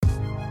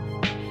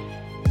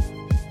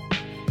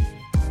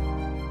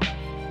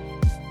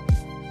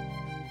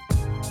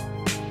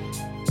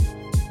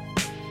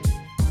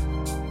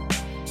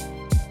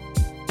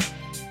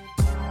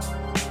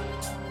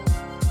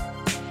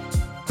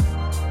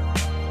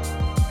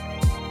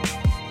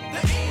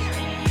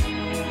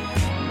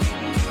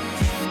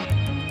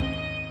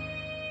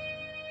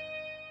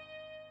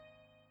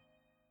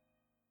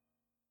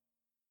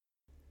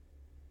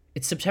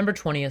It's September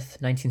 20th,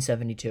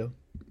 1972.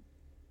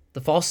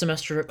 The fall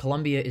semester at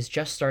Columbia is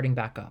just starting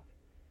back up,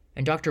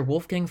 and Dr.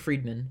 Wolfgang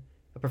Friedmann,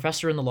 a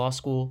professor in the law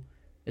school,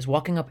 is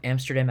walking up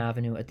Amsterdam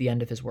Avenue at the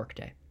end of his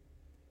workday.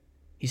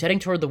 He's heading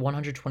toward the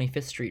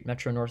 125th Street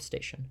Metro North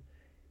Station,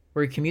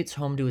 where he commutes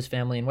home to his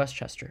family in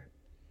Westchester.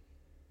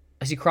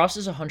 As he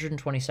crosses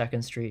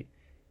 122nd Street,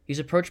 he's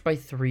approached by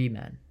three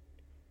men.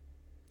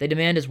 They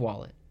demand his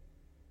wallet.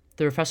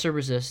 The professor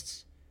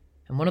resists,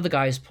 and one of the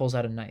guys pulls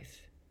out a knife.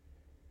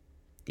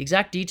 The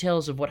exact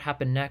details of what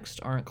happened next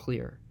aren't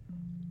clear,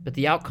 but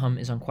the outcome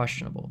is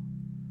unquestionable.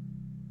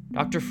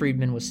 Dr.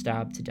 Friedmann was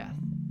stabbed to death.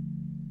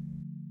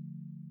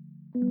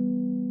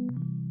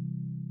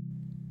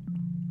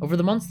 Over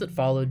the months that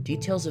followed,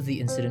 details of the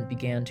incident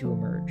began to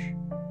emerge.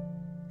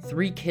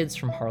 3 kids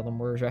from Harlem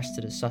were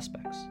arrested as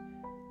suspects.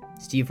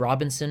 Steve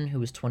Robinson,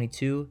 who was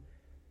 22,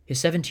 his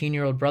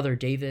 17-year-old brother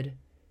David,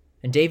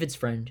 and David's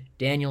friend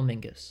Daniel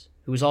Mingus,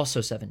 who was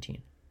also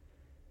 17.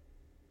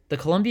 The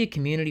Columbia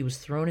community was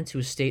thrown into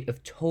a state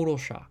of total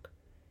shock.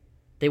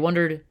 They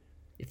wondered,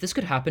 if this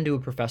could happen to a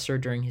professor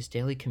during his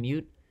daily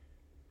commute,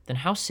 then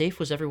how safe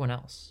was everyone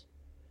else?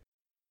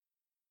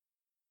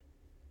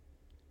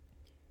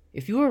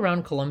 If you were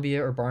around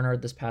Columbia or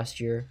Barnard this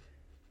past year,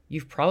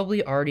 you've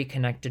probably already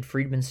connected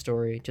Friedmann's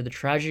story to the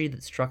tragedy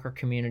that struck our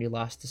community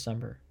last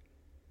December,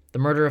 the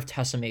murder of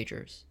Tessa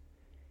Majors.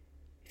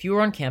 If you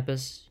were on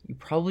campus, you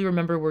probably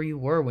remember where you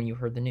were when you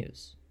heard the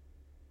news.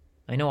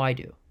 I know I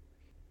do.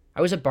 I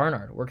was at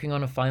Barnard working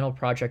on a final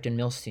project in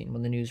Milstein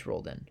when the news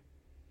rolled in.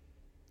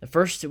 At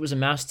first, it was a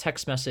mass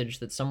text message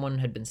that someone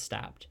had been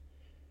stabbed.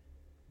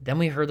 Then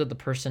we heard that the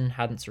person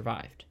hadn't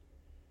survived.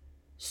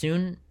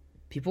 Soon,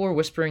 people were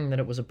whispering that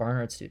it was a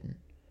Barnard student.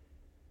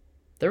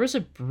 There was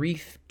a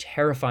brief,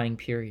 terrifying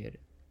period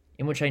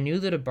in which I knew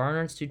that a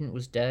Barnard student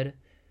was dead,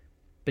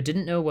 but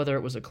didn't know whether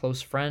it was a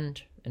close friend,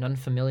 an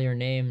unfamiliar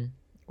name,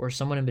 or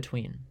someone in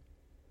between.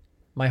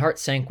 My heart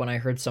sank when I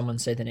heard someone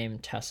say the name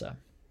Tessa.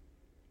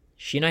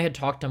 She and I had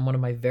talked on one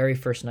of my very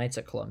first nights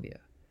at Columbia.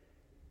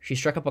 She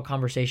struck up a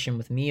conversation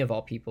with me, of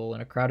all people,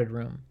 in a crowded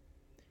room.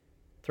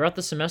 Throughout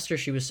the semester,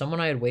 she was someone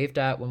I had waved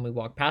at when we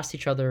walked past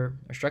each other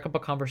or struck up a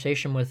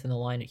conversation with in the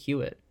line at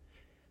Hewitt.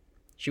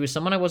 She was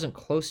someone I wasn't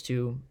close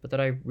to, but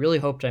that I really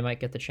hoped I might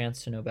get the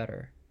chance to know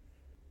better.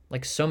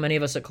 Like so many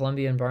of us at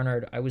Columbia and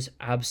Barnard, I was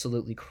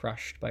absolutely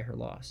crushed by her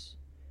loss.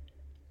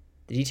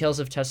 The details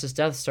of Tessa's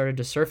death started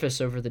to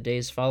surface over the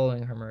days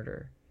following her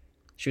murder.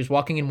 She was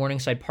walking in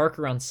Morningside Park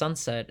around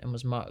sunset and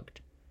was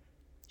mugged.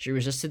 She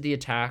resisted the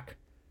attack,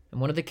 and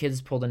one of the kids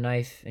pulled a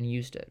knife and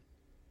used it.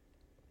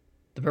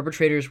 The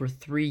perpetrators were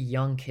 3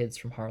 young kids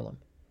from Harlem.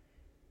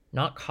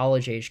 Not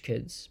college-age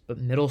kids, but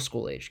middle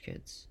school-age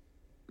kids.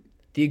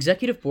 The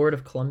executive board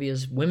of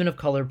Columbia's Women of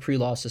Color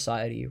Pre-Law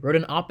Society wrote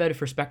an op-ed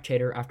for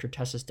Spectator after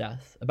Tessa's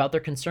death about their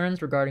concerns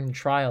regarding the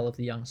trial of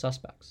the young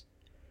suspects.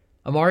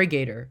 Amari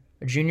Gator,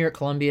 a junior at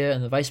Columbia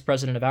and the vice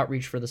president of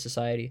outreach for the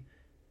society,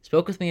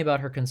 spoke with me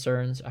about her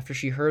concerns after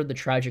she heard the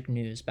tragic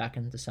news back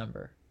in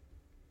December.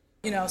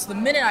 So the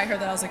minute I heard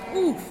that, I was like,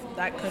 oof,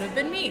 that could have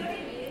been me.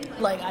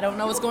 I don't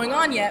know what's going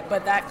on yet,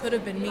 but that could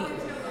have been me.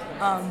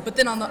 But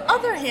then on the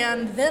other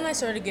hand, then I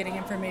started getting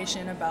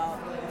information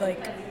about,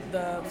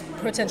 the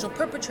potential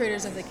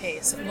perpetrators of the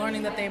case,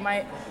 learning that they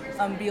might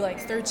be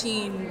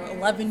 13,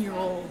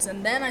 11-year-olds.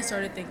 And then I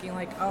started thinking,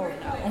 oh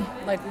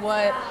no,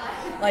 what?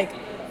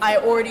 I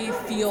already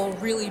feel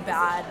really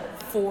bad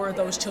for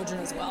those children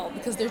as well,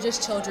 because they're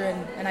just children,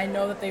 and I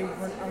know that they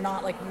are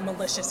not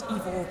malicious,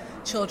 evil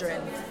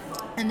children.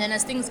 And then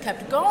as things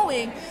kept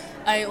going,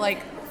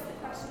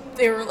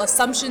 there were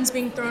assumptions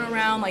being thrown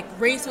around,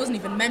 race wasn't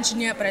even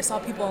mentioned yet, but I saw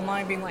people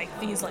online being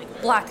these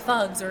black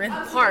thugs are in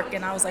the park,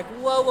 and I was like,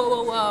 whoa, whoa,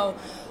 whoa, whoa.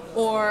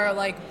 Or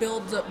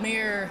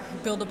Mayor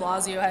Bill de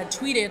Blasio had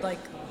tweeted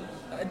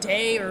a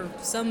day or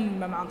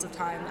some amounts of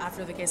time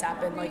after the case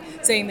happened,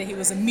 saying that he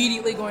was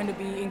immediately going to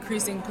be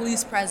increasing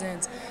police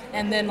presence,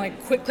 and then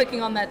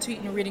clicking on that tweet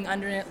and reading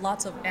under it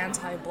lots of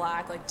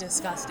anti-black,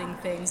 disgusting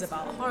things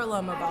about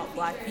Harlem, about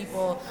black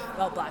people,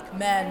 about black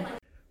men.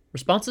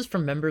 Responses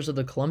from members of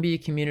the Columbia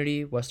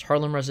community, West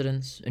Harlem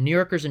residents, and New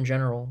Yorkers in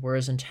general were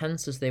as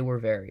intense as they were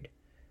varied.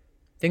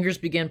 Fingers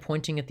began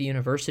pointing at the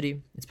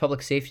university, its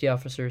public safety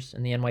officers,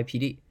 and the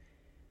NYPD.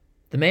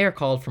 The mayor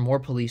called for more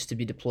police to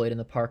be deployed in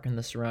the park and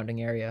the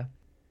surrounding area,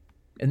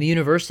 and the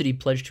university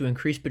pledged to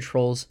increase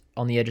patrols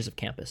on the edges of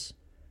campus.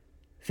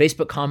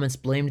 Facebook comments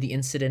blamed the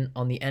incident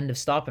on the end of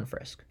stop and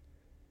frisk.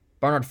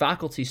 Barnard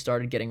faculty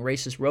started getting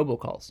racist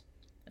robocalls,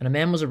 and a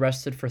man was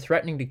arrested for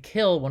threatening to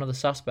kill one of the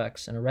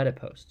suspects in a Reddit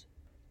post.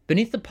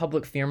 Beneath the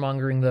public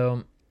fear-mongering,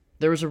 though,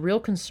 there was a real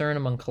concern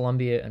among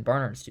Columbia and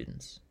Barnard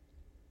students.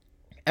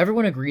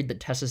 Everyone agreed that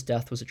Tessa's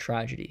death was a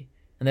tragedy,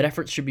 and that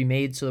efforts should be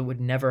made so it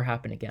would never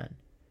happen again.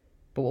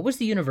 But what was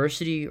the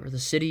university or the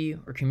city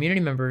or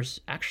community members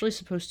actually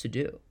supposed to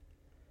do?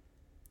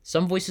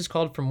 Some voices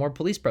called for more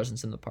police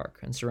presence in the park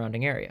and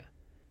surrounding area.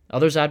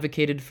 Others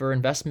advocated for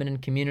investment in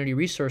community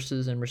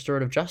resources and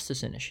restorative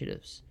justice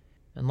initiatives.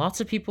 And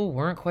lots of people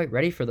weren't quite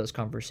ready for those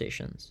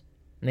conversations.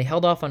 and they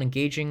held off on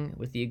engaging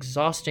with the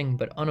exhausting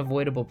but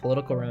unavoidable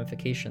political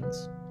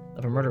ramifications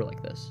of a murder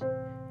like this.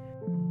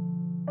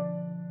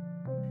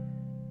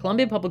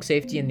 Columbia Public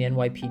Safety and the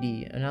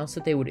NYPD announced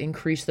that they would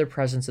increase their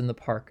presence in the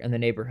park and the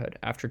neighborhood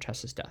after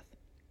Tessa's death.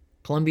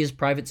 Columbia's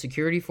private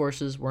security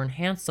forces were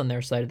enhanced on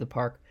their side of the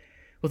park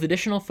with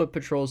additional foot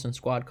patrols and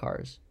squad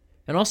cars,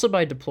 and also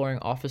by deploying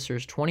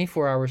officers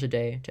 24 hours a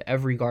day to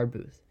every guard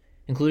booth,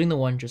 including the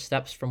one just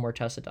steps from where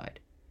Tessa died.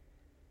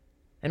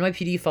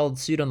 NYPD followed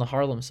suit on the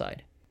Harlem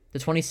side. The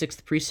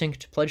 26th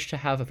Precinct pledged to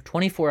have a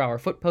 24-hour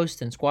foot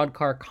post and squad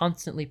car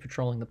constantly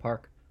patrolling the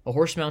park, a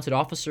horse-mounted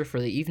officer for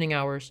the evening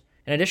hours,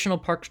 and additional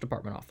Parks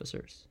Department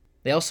officers.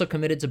 They also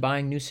committed to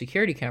buying new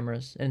security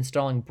cameras and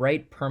installing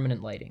bright,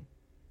 permanent lighting.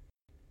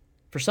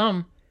 For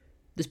some,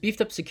 this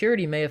beefed-up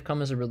security may have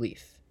come as a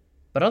relief,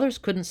 but others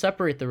couldn't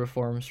separate the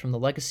reforms from the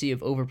legacy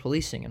of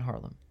over-policing in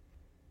Harlem.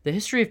 The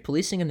history of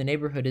policing in the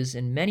neighborhood is,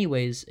 in many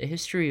ways, a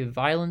history of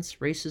violence,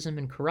 racism,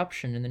 and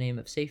corruption in the name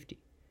of safety.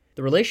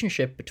 The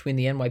relationship between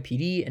the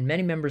NYPD and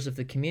many members of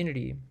the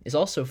community is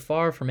also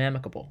far from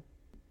amicable.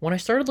 When I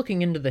started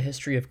looking into the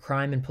history of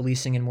crime and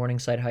policing in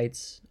Morningside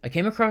Heights, I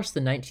came across the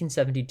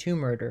 1972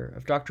 murder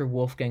of Dr.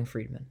 Wolfgang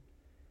Friedmann.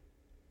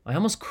 I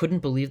almost couldn't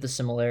believe the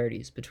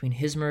similarities between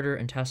his murder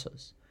and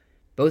Tessa's.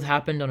 Both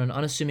happened on an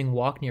unassuming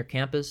walk near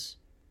campus,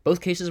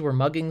 both cases were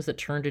muggings that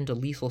turned into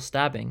lethal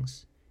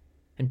stabbings,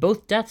 and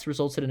both deaths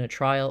resulted in a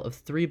trial of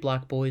 3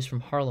 black boys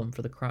from Harlem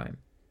for the crime.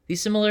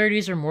 These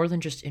similarities are more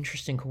than just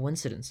interesting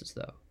coincidences,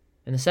 though.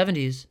 In the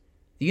 70s,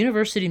 the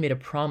university made a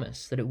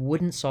promise that it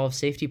wouldn't solve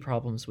safety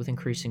problems with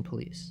increasing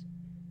police.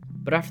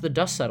 But after the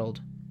dust settled,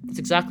 that's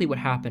exactly what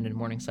happened in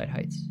Morningside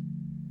Heights.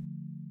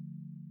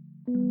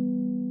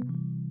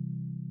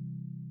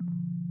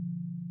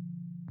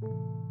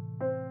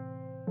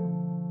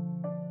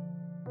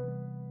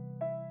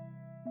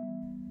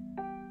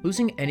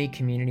 Losing any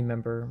community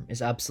member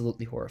is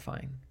absolutely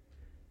horrifying.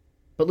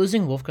 But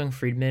losing Wolfgang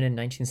Friedmann in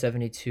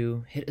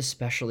 1972 hit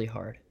especially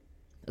hard.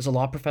 As a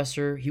law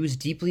professor, he was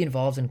deeply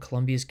involved in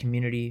Columbia's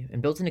community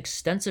and built an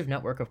extensive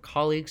network of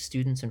colleagues,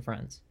 students, and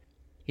friends.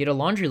 He had a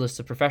laundry list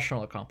of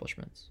professional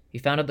accomplishments. He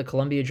founded the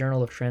Columbia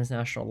Journal of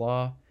Transnational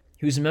Law,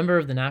 he was a member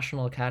of the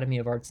National Academy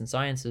of Arts and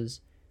Sciences,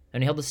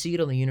 and he held a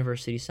seat on the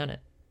university senate.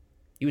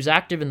 He was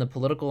active in the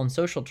political and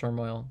social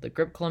turmoil that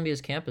gripped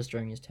Columbia's campus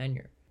during his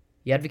tenure.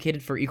 He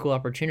advocated for equal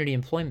opportunity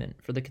employment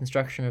for the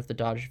construction of the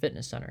Dodge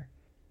Fitness Center,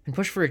 and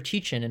pushed for a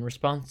teach-in in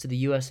response to the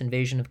U.S.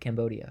 invasion of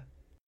Cambodia.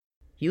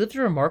 He lived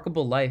a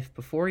remarkable life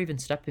before even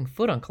stepping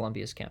foot on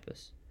Columbia's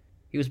campus.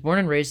 He was born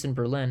and raised in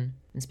Berlin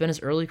and spent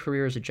his early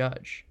career as a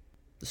judge.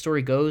 The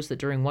story goes that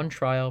during one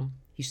trial,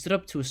 he stood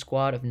up to a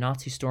squad of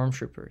Nazi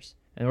stormtroopers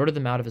and ordered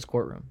them out of his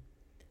courtroom.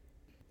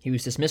 He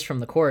was dismissed from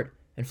the court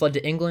and fled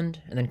to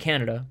England and then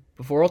Canada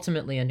before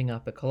ultimately ending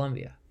up at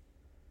Columbia.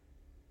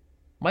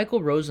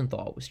 Michael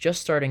Rosenthal was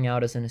just starting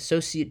out as an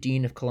associate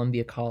dean of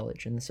Columbia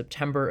College in the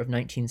September of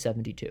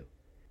 1972.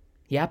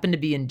 He happened to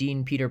be in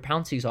Dean Peter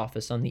Pouncey's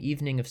office on the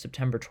evening of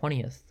September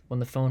 20th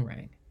when the phone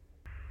rang.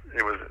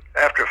 It was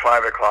after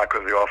 5 o'clock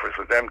because the office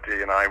was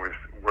empty and I was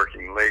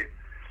working late,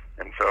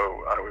 and so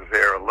I was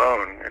there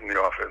alone in the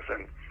office,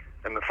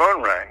 and the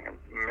phone rang.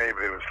 Maybe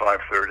it was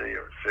 5:30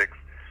 or 6,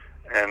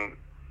 and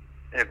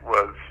it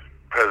was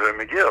President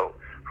McGill,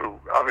 who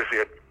obviously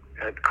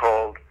had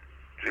called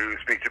to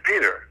speak to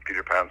Peter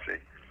Pouncey,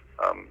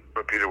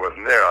 but Peter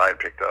wasn't there. I had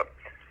picked up,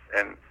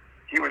 and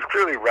he was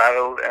clearly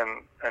rattled,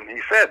 and he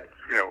said,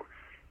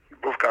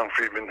 Wolfgang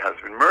Friedmann has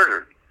been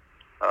murdered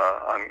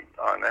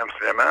on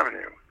Amsterdam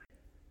Avenue.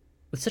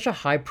 With such a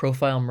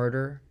high-profile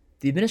murder,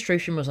 the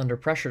administration was under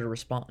pressure to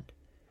respond.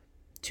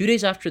 2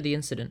 days after the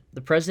incident,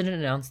 the president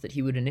announced that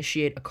he would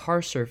initiate a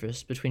car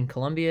service between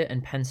Columbia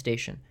and Penn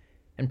Station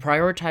and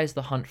prioritize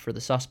the hunt for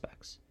the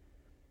suspects.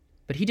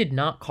 But he did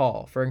not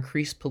call for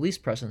increased police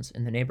presence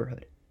in the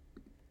neighborhood.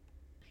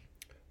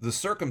 The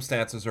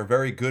circumstances are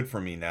very good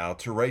for me now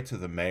to write to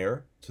the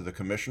mayor, to the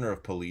commissioner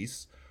of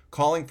police,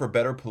 calling for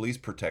better police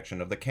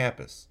protection of the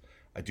campus.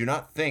 I do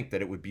not think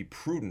that it would be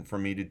prudent for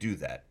me to do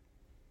that.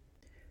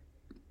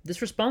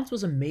 This response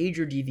was a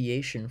major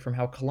deviation from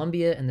how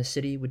Columbia and the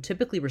city would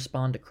typically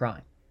respond to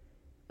crime.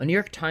 A New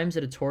York Times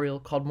editorial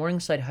called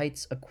Morningside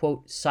Heights a,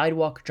 quote,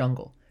 sidewalk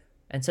jungle,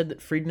 and said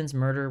that Friedman's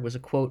murder was a,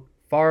 quote,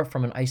 far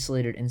from an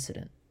isolated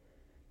incident.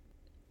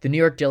 The New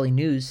York Daily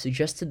News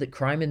suggested that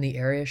crime in the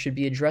area should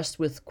be addressed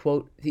with,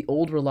 quote, the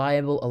old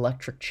reliable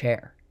electric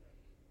chair.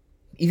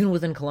 Even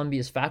within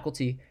Columbia's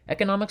faculty,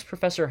 economics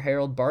professor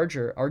Harold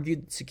Barger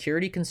argued that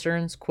security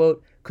concerns,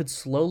 quote, could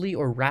slowly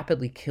or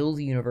rapidly kill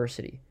the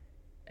university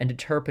and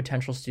deter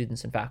potential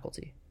students and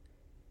faculty.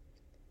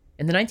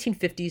 In the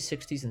 1950s,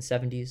 60s, and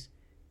 70s,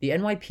 the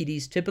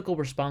NYPD's typical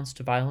response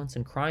to violence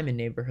and crime in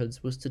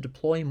neighborhoods was to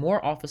deploy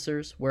more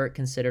officers where it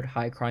considered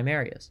high-crime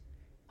areas,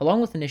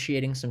 along with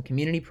initiating some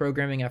community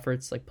programming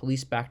efforts like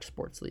police-backed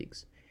sports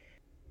leagues.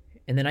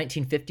 In the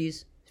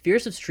 1950s,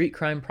 fears of street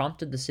crime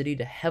prompted the city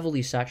to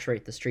heavily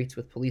saturate the streets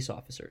with police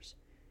officers.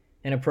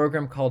 In a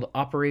program called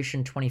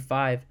Operation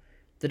 25,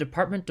 the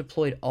department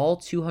deployed all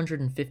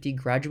 250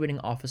 graduating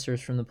officers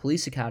from the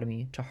police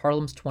academy to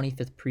Harlem's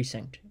 25th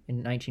precinct in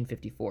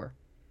 1954.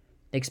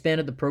 They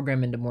expanded the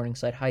program into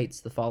Morningside Heights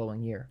the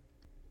following year.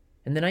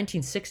 In the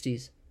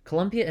 1960s,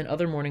 Columbia and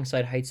other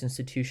Morningside Heights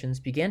institutions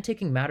began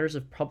taking matters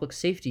of public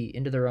safety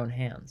into their own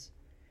hands.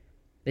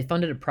 They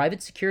funded a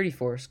private security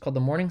force called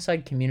the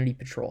Morningside Community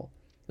Patrol,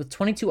 with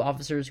 22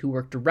 officers who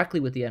worked directly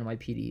with the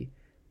NYPD,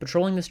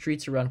 patrolling the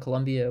streets around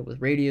Columbia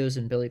with radios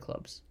and billy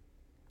clubs.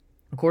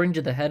 According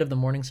to the head of the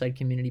Morningside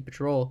Community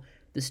Patrol,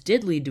 this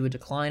did lead to a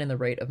decline in the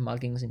rate of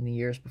muggings in the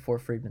years before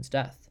Friedman's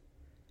death.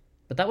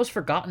 But that was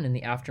forgotten in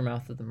the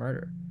aftermath of the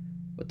murder.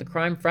 With the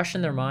crime fresh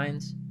in their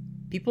minds,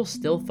 people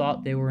still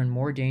thought they were in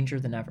more danger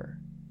than ever.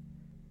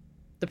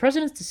 The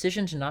president's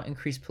decision to not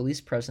increase police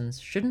presence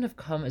shouldn't have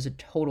come as a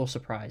total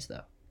surprise,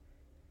 though.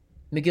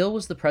 McGill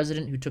was the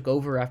president who took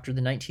over after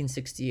the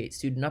 1968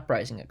 student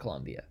uprising at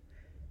Columbia.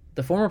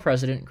 The former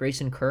president,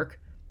 Grayson Kirk,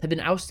 had been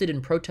ousted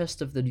in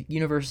protest of the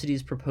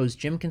university's proposed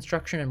gym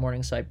construction in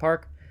Morningside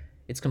Park,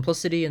 its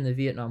complicity in the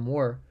Vietnam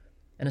War,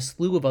 and a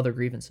slew of other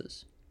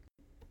grievances.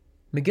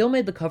 McGill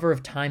made the cover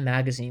of Time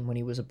magazine when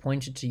he was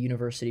appointed to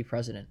university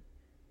president.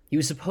 He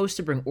was supposed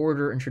to bring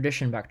order and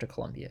tradition back to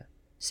Columbia,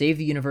 save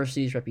the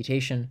university's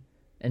reputation,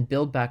 and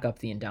build back up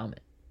the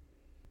endowment.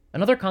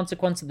 Another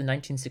consequence of the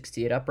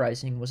 1968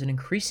 uprising was an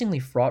increasingly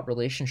fraught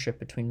relationship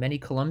between many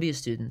Columbia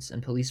students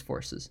and police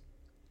forces.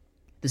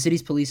 The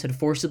city's police had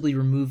forcibly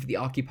removed the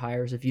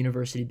occupiers of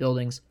university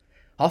buildings,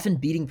 often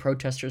beating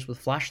protesters with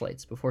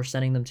flashlights before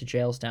sending them to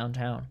jails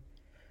downtown.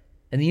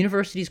 And the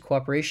university's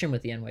cooperation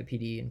with the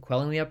NYPD in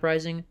quelling the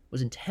uprising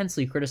was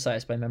intensely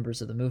criticized by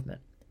members of the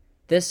movement.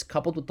 This,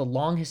 coupled with the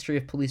long history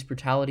of police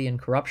brutality and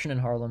corruption in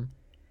Harlem,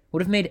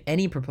 would have made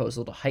any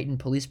proposal to heighten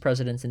police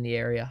presence in the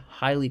area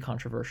highly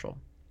controversial.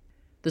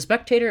 The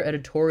Spectator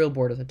editorial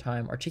board at the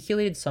time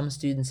articulated some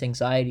students'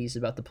 anxieties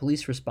about the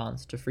police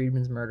response to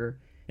Friedman's murder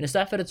in a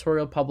staff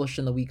editorial published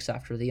in the weeks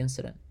after the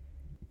incident.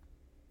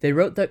 They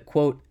wrote that,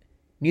 quote,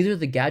 "Neither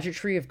the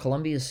gadgetry of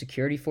Columbia's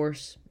security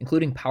force,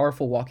 including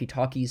powerful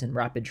walkie-talkies and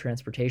rapid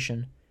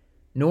transportation,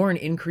 nor an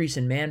increase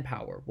in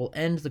manpower will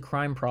end the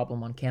crime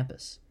problem on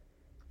campus.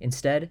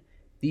 Instead,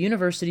 the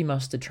university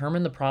must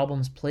determine the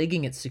problems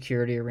plaguing its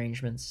security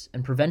arrangements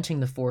and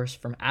preventing the force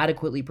from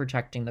adequately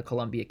protecting the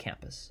Columbia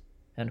campus."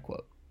 End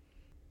quote.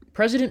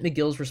 President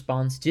McGill's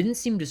response didn't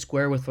seem to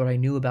square with what I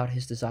knew about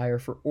his desire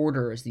for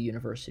order as the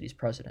university's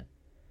president.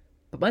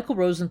 But Michael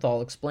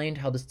Rosenthal explained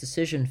how this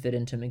decision fit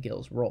into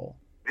McGill's role.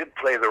 He did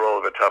play the role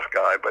of a tough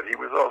guy, but he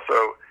was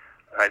also,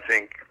 I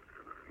think,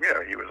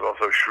 he was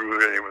also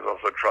shrewd, and he was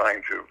also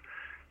trying to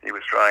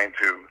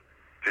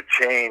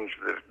change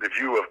the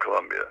view of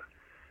Columbia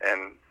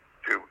and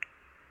to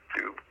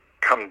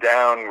come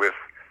down with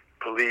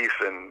police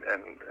and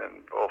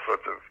all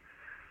sorts of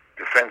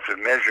defensive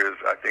measures.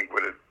 I think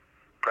would have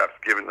perhaps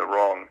would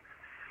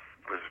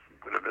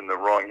have been the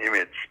wrong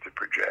image to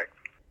project.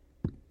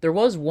 There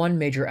was one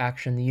major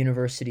action the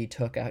university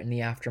took out in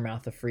the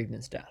aftermath of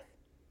Friedman's death.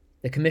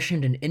 They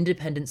commissioned an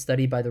independent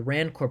study by the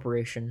Rand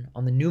Corporation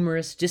on the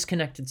numerous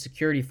disconnected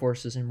security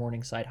forces in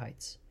Morningside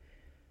Heights.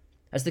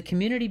 As the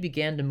community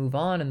began to move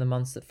on in the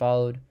months that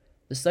followed,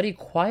 the study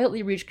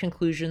quietly reached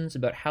conclusions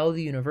about how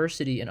the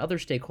university and other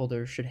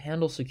stakeholders should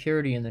handle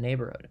security in the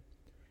neighborhood.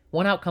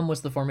 One outcome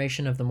was the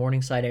formation of the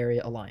Morningside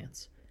Area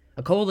Alliance,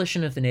 a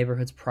coalition of the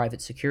neighborhood's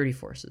private security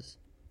forces.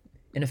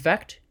 In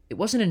effect, it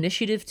was an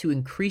initiative to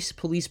increase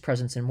police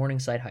presence in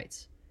Morningside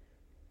Heights.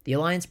 The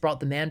alliance brought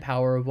the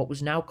manpower of what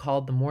was now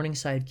called the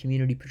Morningside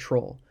Community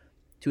Patrol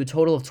to a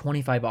total of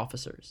 25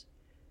 officers.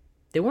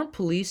 They weren't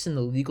police in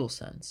the legal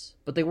sense,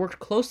 but they worked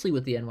closely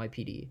with the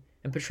NYPD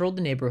and patrolled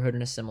the neighborhood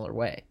in a similar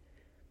way.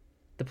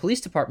 The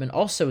police department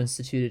also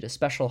instituted a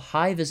special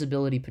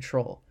high-visibility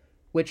patrol,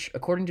 which,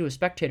 according to a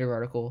Spectator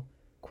article,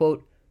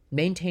 quote,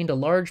 maintained a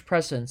large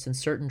presence in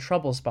certain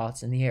trouble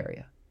spots in the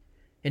area.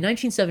 In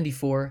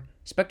 1974,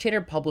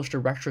 Spectator published a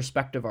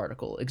retrospective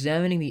article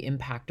examining the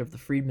impact of the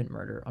Friedman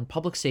murder on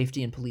public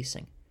safety and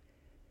policing.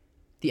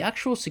 The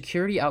actual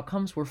security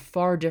outcomes were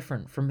far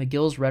different from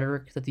McGill's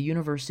rhetoric that the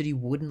university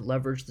wouldn't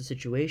leverage the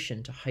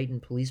situation to heighten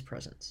police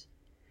presence.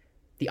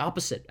 The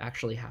opposite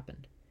actually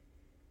happened.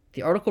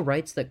 The article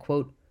writes that,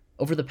 quote,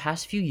 over the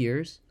past few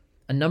years,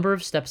 a number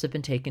of steps have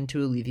been taken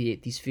to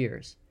alleviate these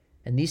fears,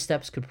 and these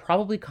steps could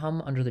probably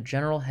come under the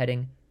general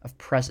heading of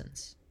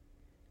presence.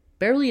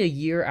 Barely a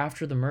year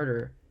after the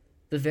murder,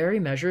 the very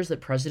measures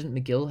that President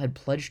McGill had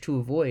pledged to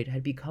avoid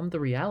had become the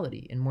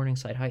reality in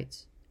Morningside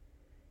Heights.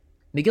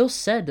 McGill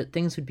said that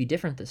things would be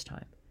different this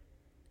time,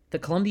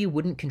 that Columbia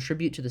wouldn't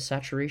contribute to the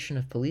saturation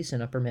of police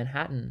in Upper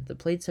Manhattan that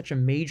played such a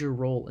major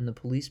role in the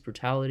police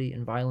brutality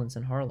and violence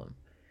in Harlem.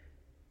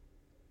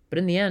 But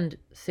in the end,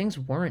 things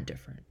weren't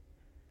different.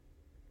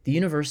 The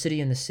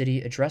university and the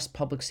city addressed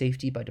public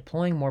safety by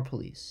deploying more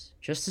police,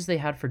 just as they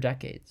had for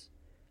decades,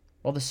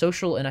 while the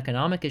social and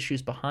economic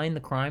issues behind the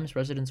crimes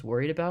residents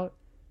worried about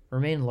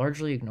remained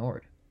largely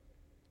ignored.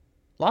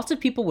 Lots of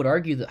people would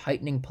argue that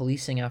heightening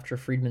policing after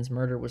Friedman's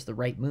murder was the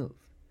right move.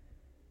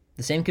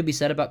 The same could be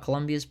said about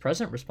Columbia's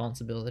present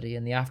responsibility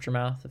in the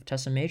aftermath of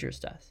Tessa Majors'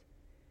 death.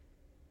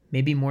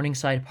 Maybe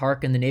Morningside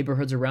Park and the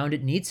neighborhoods around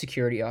it need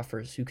security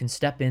officers who can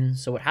step in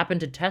so what happened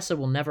to Tessa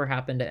will never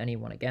happen to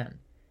anyone again.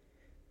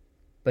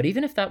 But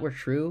even if that were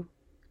true,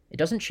 it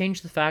doesn't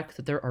change the fact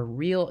that there are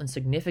real and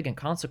significant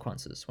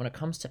consequences when it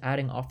comes to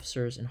adding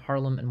officers in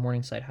Harlem and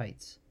Morningside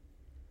Heights.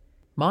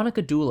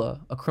 Monica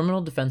Dula, a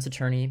criminal defense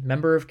attorney,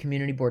 member of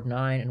Community Board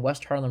 9, and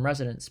West Harlem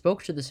resident,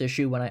 spoke to this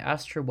issue when I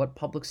asked her what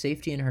public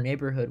safety in her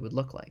neighborhood would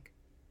look like.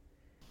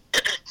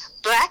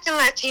 Black and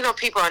Latino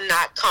people are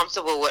not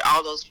comfortable with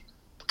all those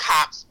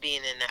cops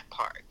being in that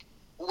park.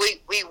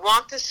 We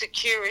want the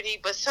security,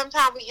 but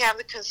sometimes we have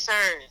the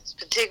concerns,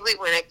 particularly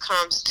when it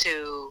comes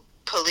to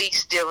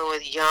police dealing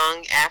with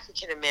young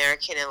African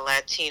American and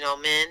Latino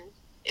men.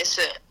 It's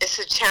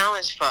a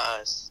challenge for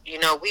us. You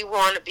know, we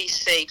want to be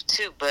safe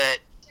too, but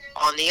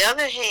on the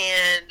other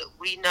hand,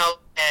 we know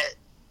that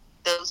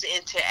those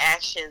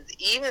interactions,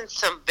 even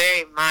some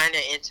very minor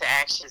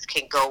interactions,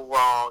 can go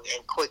wrong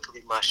and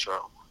quickly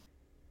mushroom.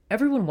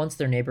 Everyone wants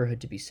their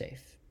neighborhood to be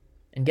safe,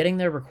 and getting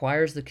there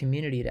requires the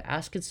community to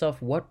ask itself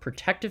what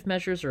protective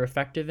measures are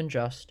effective and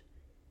just,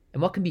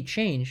 and what can be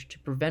changed to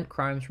prevent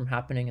crimes from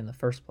happening in the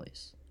first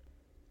place.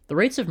 The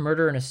rates of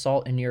murder and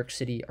assault in New York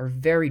City are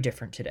very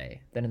different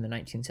today than in the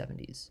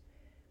 1970s.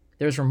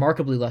 There's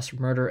remarkably less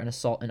murder and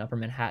assault in Upper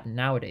Manhattan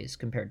nowadays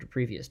compared to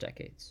previous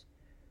decades.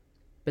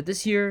 But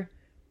this year,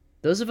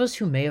 those of us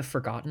who may have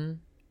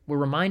forgotten were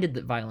reminded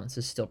that violence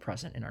is still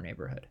present in our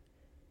neighborhood,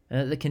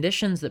 and that the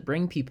conditions that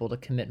bring people to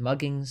commit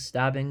muggings,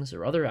 stabbings,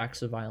 or other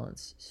acts of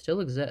violence still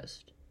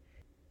exist.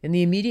 In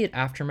the immediate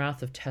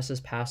aftermath of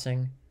Tessa's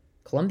passing,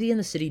 Columbia and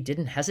the city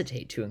didn't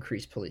hesitate to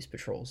increase police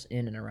patrols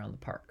in and around the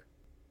park.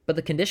 But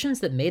the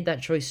conditions that made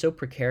that choice so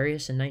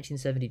precarious in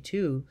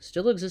 1972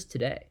 still exist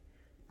today.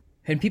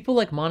 And people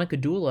like Monica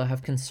Dula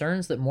have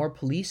concerns that more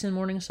police in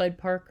Morningside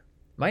Park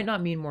might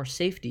not mean more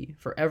safety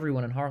for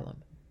everyone in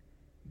Harlem.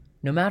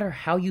 No matter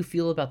how you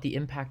feel about the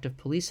impact of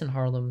police in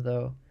Harlem,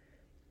 though,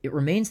 it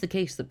remains the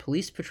case that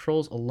police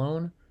patrols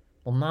alone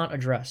will not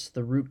address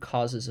the root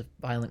causes of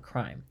violent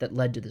crime that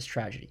led to this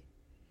tragedy.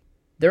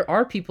 There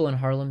are people in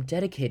Harlem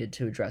dedicated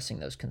to addressing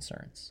those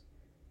concerns.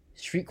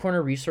 Street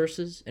Corner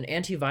Resources, an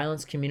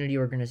anti-violence community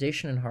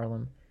organization in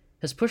Harlem,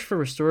 has pushed for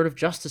restorative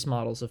justice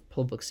models of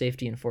public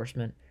safety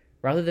enforcement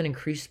rather than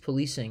increased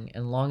policing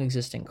and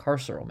long-existing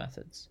carceral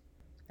methods.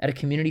 At a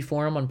community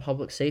forum on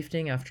public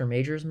safety after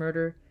Majors'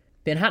 murder,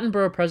 Manhattan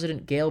Borough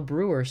President Gail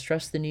Brewer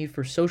stressed the need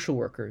for social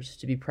workers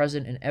to be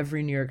present in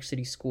every New York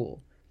City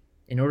school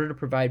in order to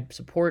provide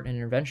support and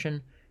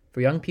intervention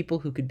for young people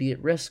who could be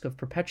at risk of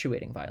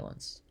perpetuating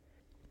violence.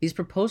 These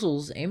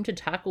proposals aim to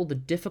tackle the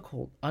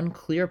difficult,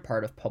 unclear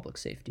part of public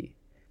safety.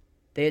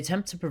 They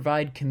attempt to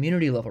provide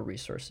community-level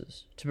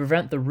resources to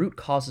prevent the root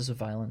causes of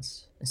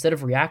violence instead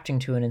of reacting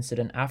to an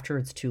incident after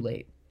it's too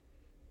late.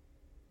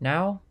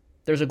 Now,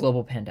 there's a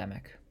global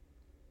pandemic,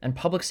 and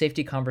public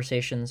safety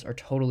conversations are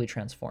totally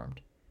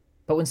transformed.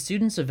 But when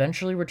students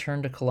eventually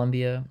return to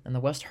Columbia and the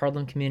West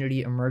Harlem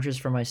community emerges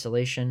from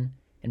isolation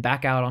and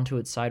back out onto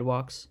its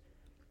sidewalks,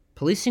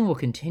 policing will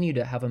continue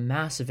to have a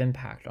massive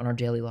impact on our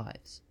daily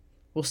lives.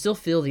 We'll still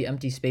feel the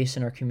empty space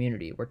in our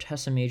community where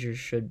Tessa Majors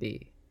should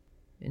be.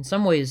 In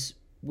some ways,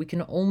 we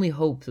can only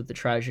hope that the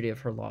tragedy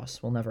of her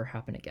loss will never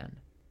happen again.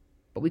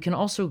 But we can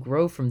also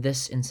grow from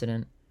this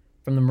incident,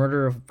 from the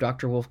murder of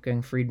Dr.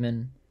 Wolfgang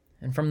Friedmann,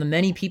 and from the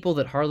many people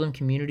that Harlem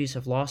communities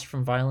have lost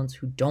from violence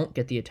who don't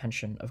get the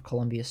attention of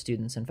Columbia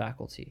students and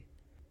faculty.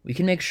 We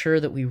can make sure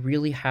that we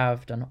really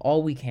have done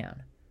all we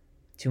can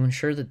to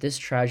ensure that this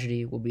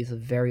tragedy will be the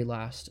very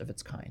last of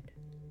its kind.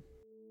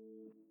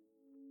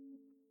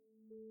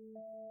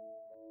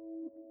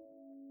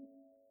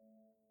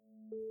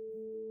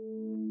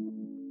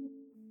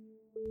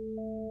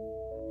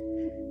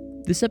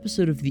 This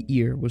episode of The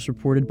Ear was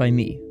reported by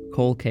me,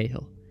 Cole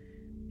Cahill.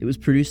 It was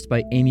produced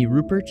by Amy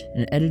Rupert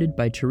and edited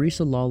by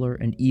Teresa Lawler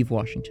and Eve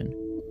Washington.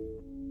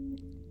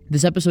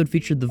 This episode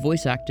featured the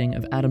voice acting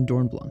of Adam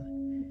Dornblum.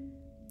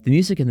 The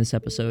music in this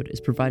episode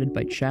is provided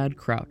by Chad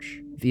Crouch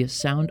via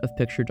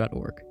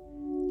soundofpicture.org.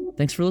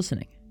 Thanks for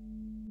listening.